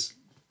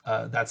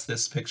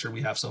this picture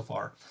we have so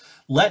far.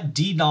 Let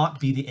D naught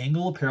be the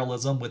angle of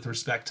parallelism with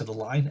respect to the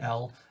line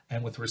L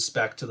and with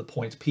respect to the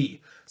point P.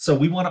 So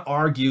we want to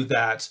argue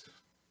that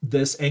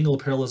this angle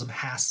of parallelism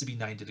has to be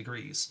 90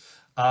 degrees.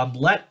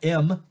 Let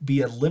M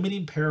be a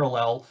limiting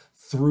parallel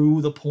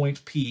through the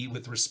point P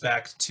with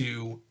respect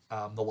to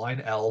the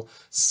line L.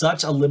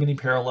 Such a limiting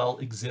parallel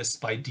exists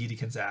by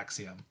Dedekind's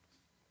axiom.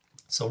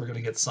 So we're going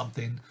to get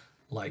something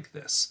like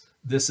this.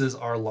 This is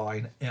our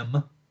line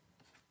M.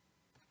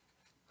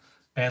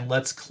 And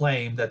let's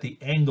claim that the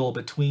angle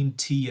between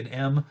T and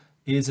M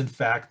is in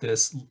fact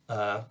this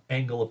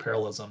angle of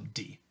parallelism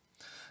D.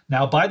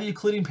 Now by the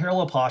Euclidean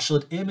parallel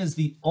postulate, M is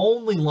the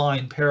only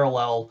line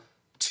parallel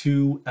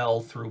to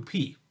L through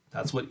P.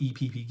 That's what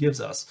EPP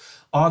gives us.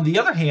 On the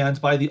other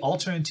hand, by the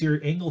alternate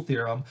interior angle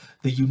theorem,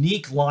 the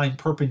unique line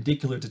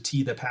perpendicular to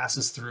T that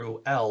passes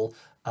through L,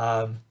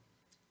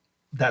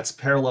 that's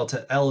parallel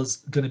to L, is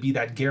going to be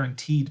that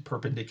guaranteed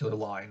perpendicular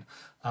line.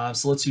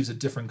 So let's use a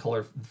different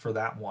color for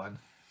that one.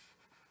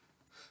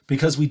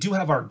 Because we do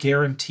have our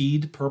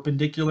guaranteed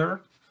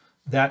perpendicular,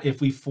 that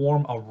if we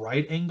form a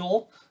right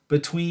angle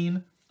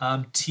between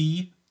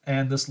T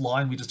and this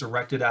line we just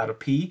directed out of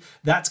P,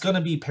 that's going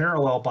to be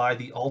parallel by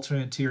the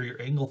alternate interior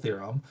angle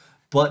theorem.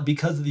 But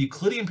because of the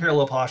Euclidean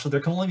parallel postulate,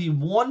 there can only be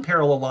one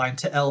parallel line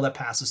to L that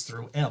passes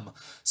through M.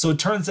 So it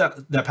turns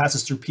out that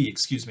passes through P,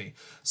 excuse me.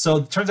 So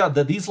it turns out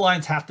that these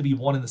lines have to be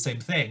one and the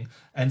same thing.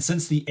 And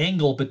since the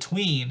angle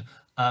between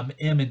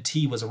M and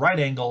T was a right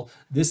angle,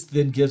 this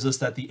then gives us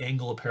that the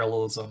angle of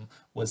parallelism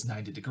was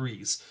 90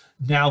 degrees.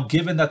 Now,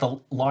 given that the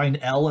line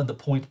L and the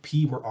point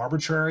P were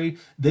arbitrary,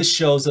 this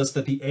shows us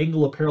that the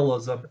angle of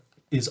parallelism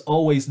is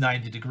always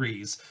 90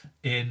 degrees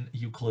in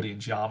Euclidean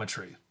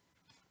geometry.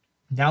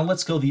 Now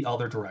let's go the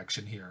other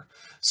direction here.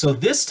 So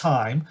this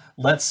time,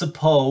 let's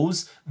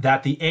suppose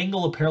that the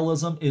angle of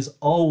parallelism is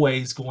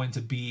always going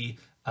to be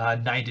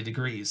 90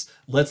 degrees.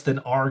 Let's then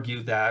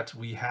argue that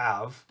we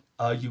have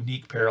a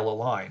unique parallel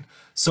line.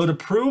 So to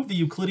prove the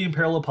Euclidean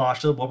parallel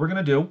postulate, what we're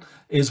going to do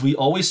is we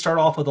always start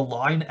off with a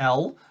line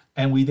L,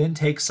 and we then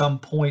take some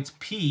point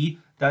P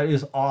that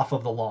is off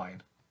of the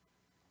line.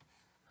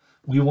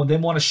 We will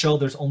then want to show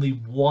there's only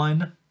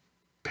one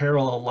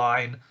parallel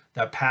line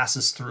that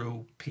passes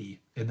through P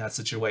in that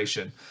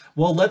situation.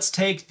 Well, let's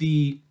take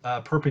the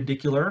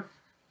perpendicular.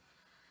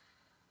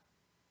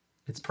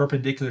 It's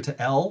perpendicular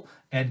to L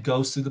and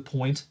goes through the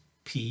point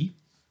P.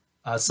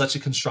 Such a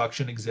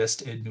construction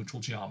exists in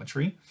neutral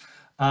geometry.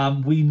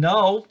 We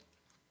know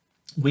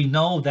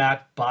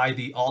that by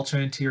the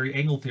alternate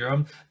angle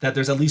theorem that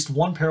there's at least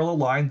one parallel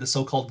line, the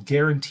so-called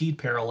guaranteed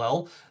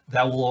parallel,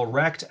 that will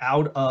erect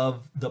out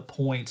of the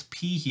point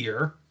P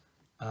here.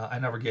 I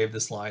never gave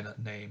this line a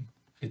name.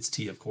 It's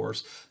T, of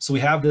course. So we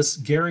have this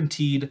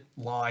guaranteed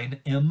line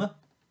M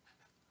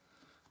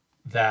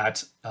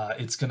that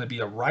it's going to be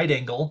a right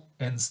angle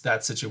in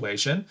that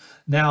situation.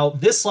 Now,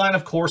 this line,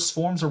 of course,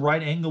 forms a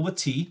right angle with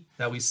T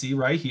that we see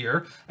right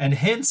here, and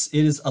hence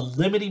it is a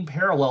limiting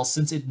parallel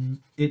since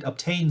it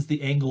obtains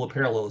the angle of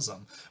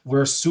parallelism.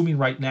 We're assuming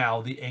right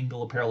now the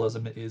angle of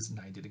parallelism is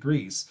 90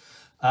 degrees.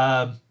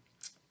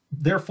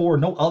 Therefore,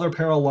 no other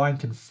parallel line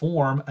can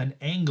form an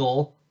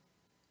angle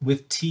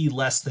with T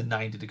less than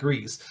 90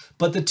 degrees.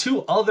 But the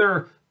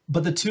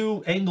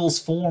two angles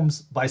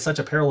formed by such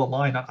a parallel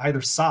line on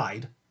either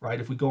side, right?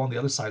 If we go on the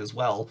other side as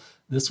well,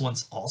 this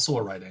one's also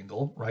a right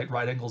angle, right?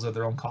 Right angles are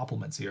their own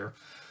complements here.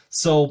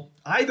 So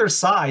either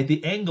side,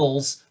 the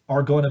angles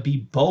are going to be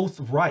both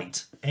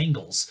right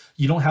angles.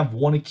 You don't have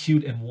one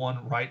acute and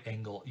one right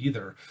angle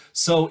either.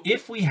 So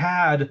if we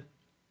had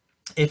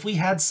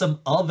some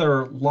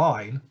other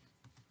line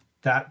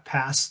that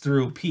passed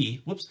through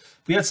P, if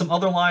we had some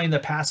other line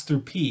that passed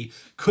through P,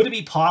 could it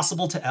be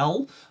possible to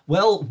L?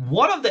 Well,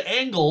 one of the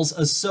angles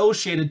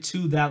associated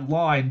to that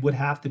line would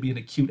have to be an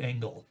acute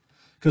angle,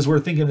 because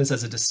we're thinking of this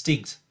as a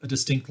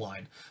distinct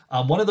line.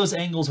 One of those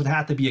angles would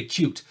have to be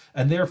acute,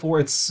 and therefore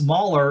it's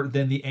smaller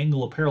than the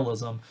angle of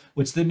parallelism,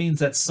 which then means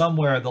that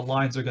somewhere the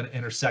lines are going to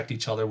intersect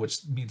each other,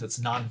 which means it's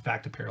not in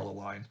fact a parallel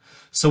line.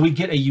 So we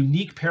get a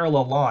unique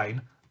parallel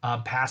line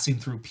passing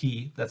through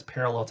P that's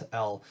parallel to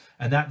L,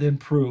 and that then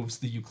proves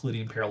the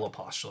Euclidean parallel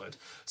postulate.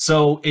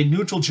 So in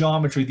neutral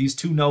geometry, these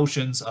two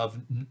notions of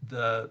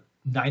the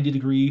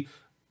 90-degree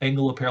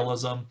angle of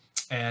parallelism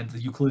and the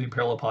Euclidean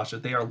parallel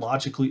postulate, they are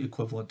logically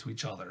equivalent to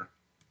each other.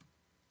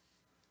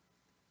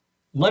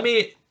 Let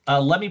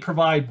me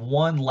provide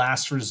one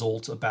last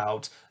result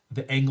about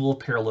the angle of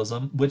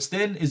parallelism, which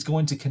then is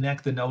going to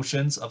connect the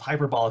notions of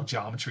hyperbolic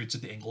geometry to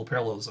the angle of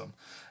parallelism.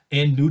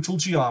 In neutral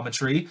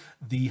geometry,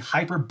 the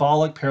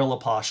hyperbolic parallel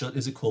postulate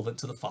is equivalent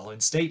to the following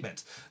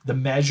statement. The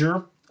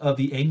measure of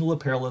the angle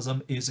of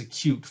parallelism is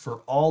acute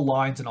for all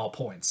lines and all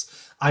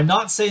points. I'm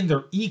not saying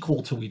they're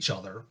equal to each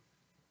other,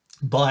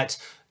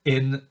 but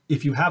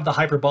if you have the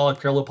hyperbolic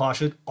parallel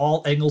postulate,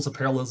 all angles of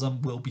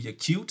parallelism will be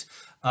acute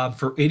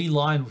for any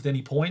line with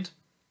any point,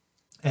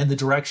 and the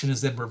direction is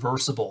then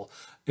reversible.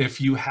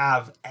 If you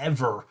have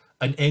ever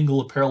an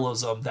angle of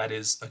parallelism that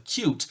is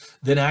acute,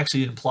 then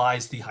actually it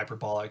implies the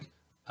hyperbolic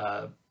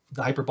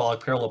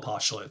parallel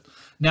postulate.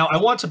 Now, I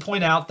want to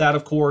point out that,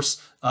 of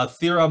course,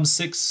 theorem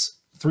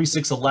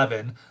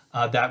 3611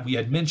 that we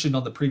had mentioned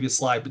on the previous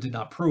slide but did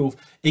not prove,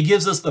 it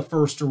gives us the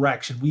first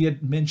direction. We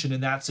had mentioned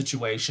in that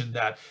situation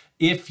that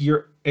if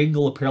your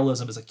angle of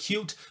parallelism is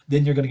acute,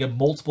 then you're going to get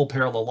multiple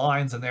parallel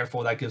lines, and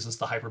therefore that gives us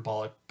the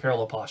hyperbolic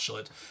parallel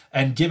postulate.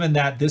 And given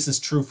that this is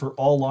true for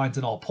all lines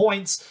and all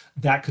points,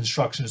 that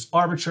construction is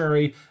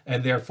arbitrary,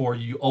 and therefore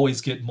you always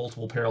get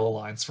multiple parallel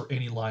lines for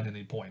any line and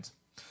any point.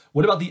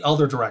 What about the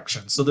other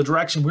direction? So the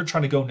direction we're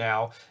trying to go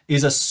now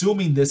is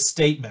assuming this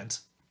statement.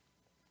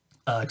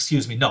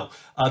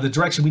 The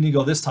direction we need to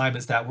go this time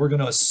is that we're going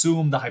to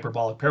assume the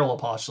hyperbolic parallel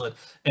postulate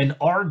and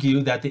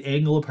argue that the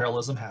angle of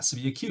parallelism has to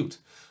be acute.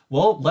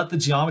 Well, let the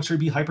geometry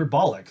be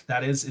hyperbolic.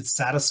 That is, it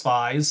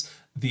satisfies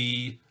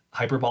the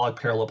hyperbolic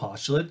parallel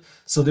postulate.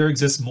 So there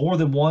exists more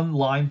than one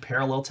line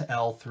parallel to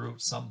L through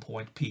some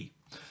point P.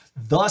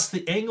 Thus,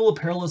 the angle of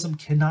parallelism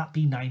cannot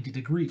be 90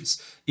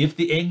 degrees. If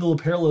the angle of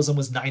parallelism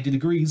was 90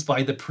 degrees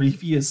by the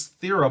previous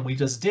theorem we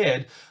just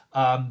did,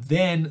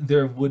 then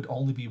there would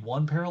only be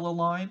one parallel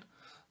line,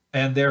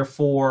 and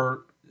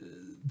therefore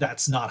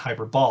that's not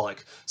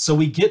hyperbolic. So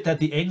we get that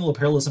the angle of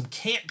parallelism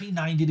can't be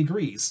 90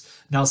 degrees.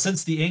 Now,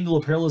 since the angle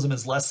of parallelism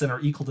is less than or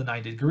equal to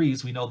 90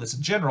 degrees, we know this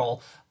in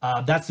general,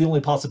 that's the only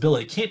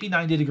possibility. It can't be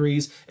 90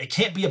 degrees, it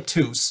can't be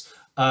obtuse,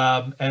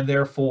 and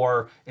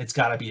therefore it's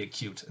got to be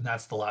acute, and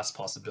that's the last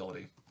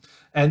possibility.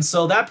 And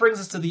so that brings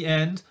us to the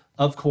end,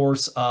 of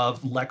course,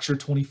 of lecture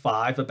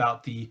 25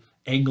 about the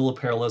angle of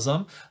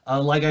parallelism.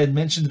 Like I had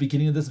mentioned at the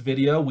beginning of this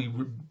video, we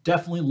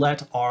definitely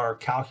let our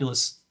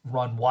calculus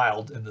run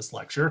wild in this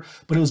lecture,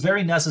 but it was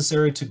very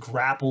necessary to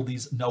grapple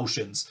these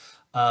notions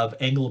of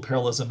angular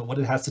parallelism and what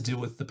it has to do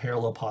with the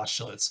parallel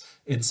postulates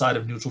inside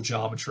of neutral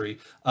geometry.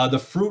 The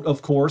fruit,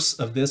 of course,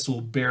 of this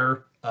will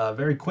bear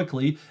very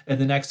quickly in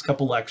the next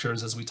couple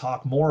lectures as we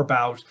talk more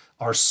about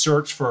our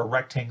search for a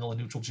rectangle in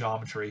neutral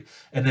geometry,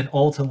 and then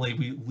ultimately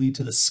we lead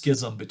to the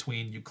schism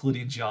between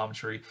Euclidean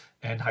geometry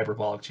and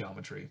hyperbolic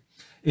geometry.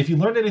 If you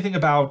learned anything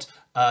about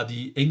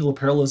the angular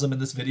parallelism in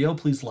this video,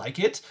 please like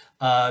it.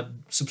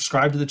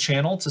 Subscribe to the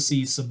channel to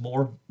see some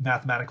more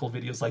mathematical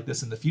videos like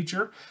this in the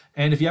future.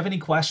 And if you have any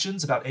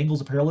questions about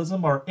angles of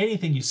parallelism or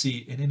anything you see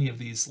in any of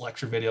these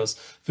lecture videos,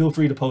 feel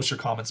free to post your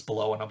comments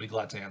below and I'll be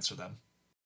glad to answer them.